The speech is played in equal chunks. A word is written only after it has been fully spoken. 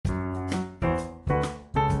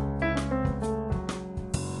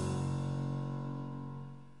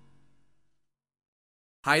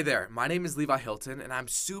Hi there, my name is Levi Hilton, and I'm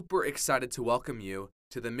super excited to welcome you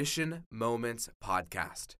to the Mission Moments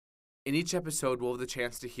podcast. In each episode, we'll have the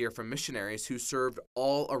chance to hear from missionaries who served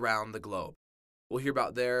all around the globe. We'll hear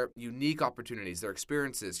about their unique opportunities, their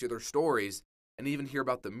experiences, hear their stories, and even hear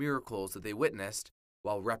about the miracles that they witnessed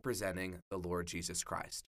while representing the Lord Jesus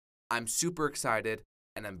Christ. I'm super excited,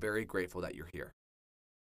 and I'm very grateful that you're here.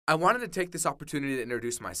 I wanted to take this opportunity to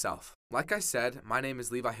introduce myself. Like I said, my name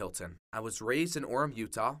is Levi Hilton. I was raised in Orem,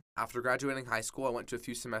 Utah. After graduating high school, I went to a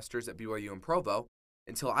few semesters at BYU in Provo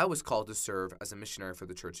until I was called to serve as a missionary for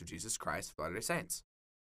the Church of Jesus Christ of Latter-day Saints.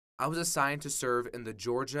 I was assigned to serve in the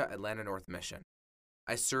Georgia Atlanta North Mission.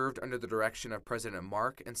 I served under the direction of President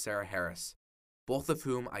Mark and Sarah Harris, both of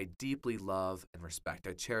whom I deeply love and respect.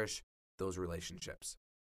 I cherish those relationships.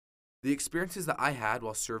 The experiences that I had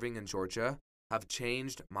while serving in Georgia have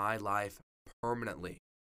changed my life permanently.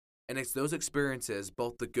 And it's those experiences,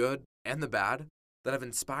 both the good and the bad, that have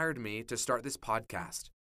inspired me to start this podcast,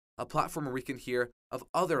 a platform where we can hear of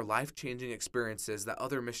other life-changing experiences that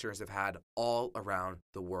other missionaries have had all around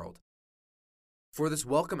the world. For this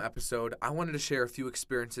welcome episode, I wanted to share a few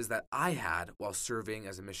experiences that I had while serving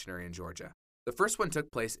as a missionary in Georgia. The first one took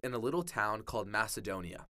place in a little town called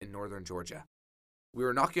Macedonia in northern Georgia. We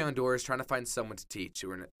were knocking on doors trying to find someone to teach.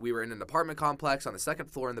 We were in an apartment complex on the second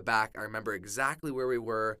floor in the back. I remember exactly where we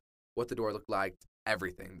were, what the door looked like,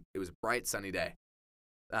 everything. It was a bright, sunny day.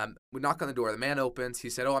 We knock on the door. The man opens. He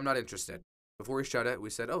said, I'm not interested. Before we shut it, we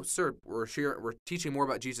said, sir, we're teaching more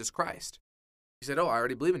about Jesus Christ. He said, I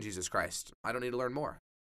already believe in Jesus Christ. I don't need to learn more.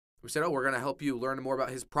 We said, we're going to help you learn more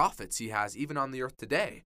about his prophets he has even on the earth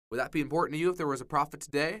today. Would that be important to you if there was a prophet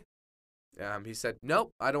today? He said,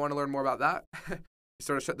 nope, I don't want to learn more about that. He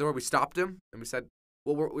sort of shut the door. We stopped him, and we said,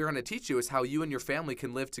 what we're going to teach you is how you and your family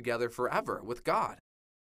can live together forever with God.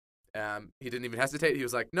 He didn't even hesitate. He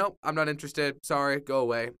was like, nope, I'm not interested. Sorry, go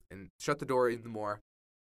away, and shut the door even more.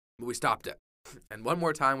 But we stopped it. And one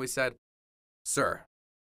more time we said, sir,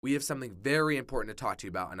 we have something very important to talk to you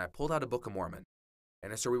about. And I pulled out a Book of Mormon.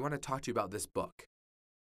 And I said, we want to talk to you about this book.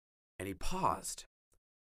 And he paused.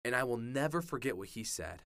 And I will never forget what he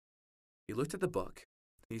said. He looked at the book.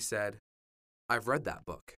 He said, I've read that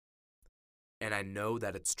book, and I know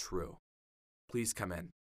that it's true. Please come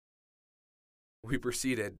in. We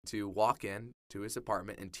proceeded to walk in to his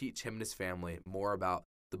apartment and teach him and his family more about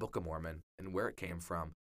the Book of Mormon and where it came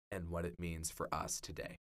from and what it means for us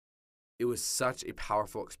today. It was such a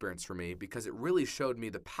powerful experience for me because it really showed me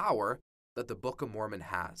the power that the Book of Mormon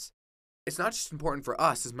has. It's not just important for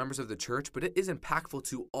us as members of the church, but it is impactful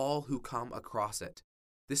to all who come across it.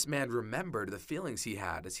 This man remembered the feelings he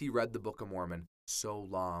had as he read the Book of Mormon so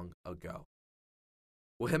long ago.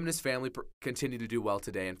 Well, him and his family continue to do well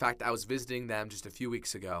today. In fact, I was visiting them just a few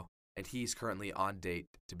weeks ago, and he's currently on date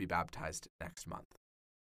to be baptized next month.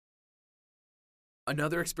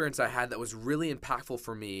 Another experience I had that was really impactful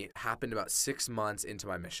for me happened about 6 months into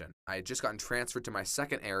my mission. I had just gotten transferred to my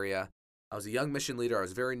second area. I was a young mission leader. I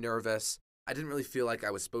was very nervous. I didn't really feel like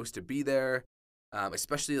I was supposed to be there.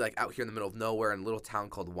 Especially like out here in the middle of nowhere in a little town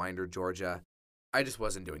called Winder, Georgia. I just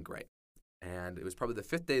wasn't doing great. And it was probably the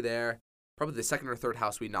 5th day there, probably the second or third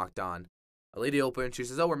house we knocked on. A lady opened. She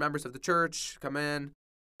says, we're members of the church. Come in.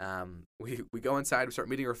 We go inside. We start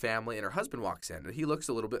meeting her family, and her husband walks in, and he looks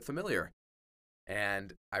a little bit familiar.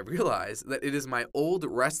 And I realize that it is my old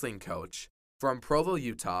wrestling coach from Provo,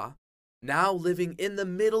 Utah, now living in the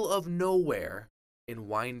middle of nowhere in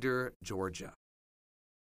Winder, Georgia.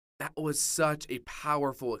 That was such a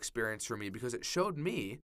powerful experience for me because it showed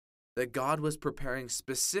me that God was preparing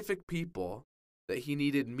specific people that he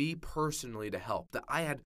needed me personally to help, that I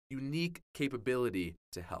had unique capability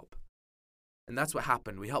to help. And that's what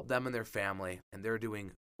happened. We helped them and their family, and they're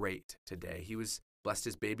doing great today. He was blessed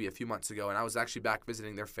his baby a few months ago, and I was actually back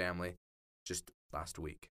visiting their family just last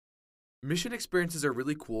week. Mission experiences are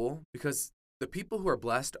really cool because the people who are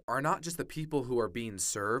blessed are not just the people who are being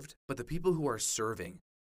served, but the people who are serving.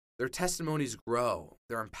 Their testimonies grow,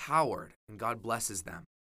 they're empowered, and God blesses them.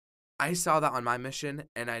 I saw that on my mission,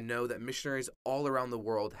 and I know that missionaries all around the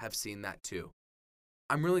world have seen that too.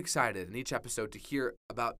 I'm really excited in each episode to hear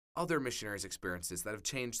about other missionaries' experiences that have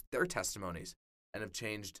changed their testimonies and have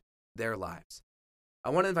changed their lives.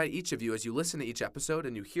 I want to invite each of you, as you listen to each episode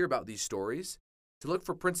and you hear about these stories, to look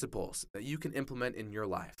for principles that you can implement in your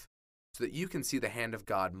life so that you can see the hand of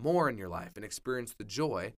God more in your life and experience the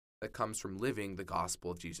joy that comes from living the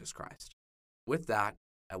gospel of Jesus Christ. With that,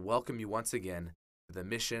 I welcome you once again to the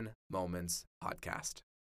Mission Moments podcast.